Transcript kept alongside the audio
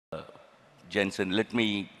Jensen, let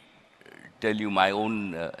me tell you my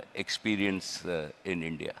own experience in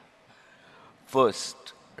India. First,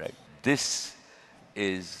 right, this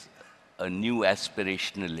is a new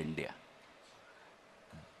aspirational India.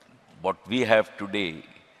 What we have today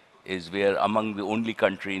is we are among the only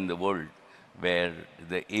country in the world where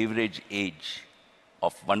the average age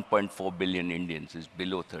of 1.4 billion Indians is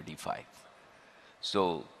below 35.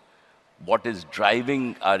 So what is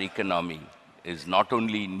driving our economy is not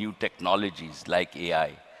only new technologies like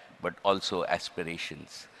AI, but also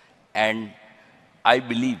aspirations. And I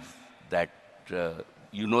believe that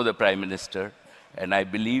you know the Prime Minister, and I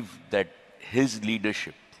believe that his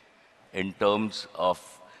leadership in terms of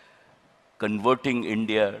converting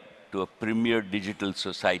India to a premier digital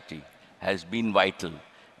society has been vital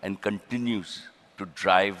and continues to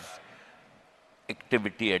drive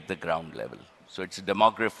activity at the ground level. So it's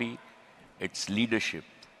demography, it's leadership.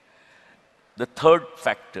 The third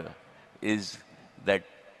factor is that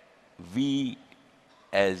we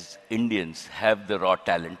as Indians have the raw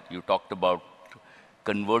talent. You talked about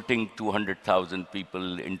converting 200,000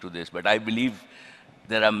 people into this, but I believe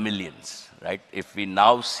there are millions, right? If we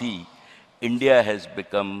now see India has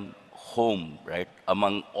become home, right?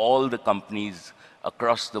 Among all the companies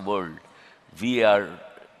across the world, we are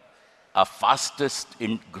our fastest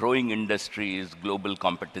growing industry is global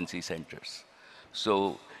competency centers.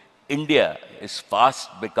 So India is fast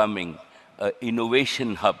becoming an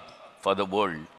innovation hub for the world.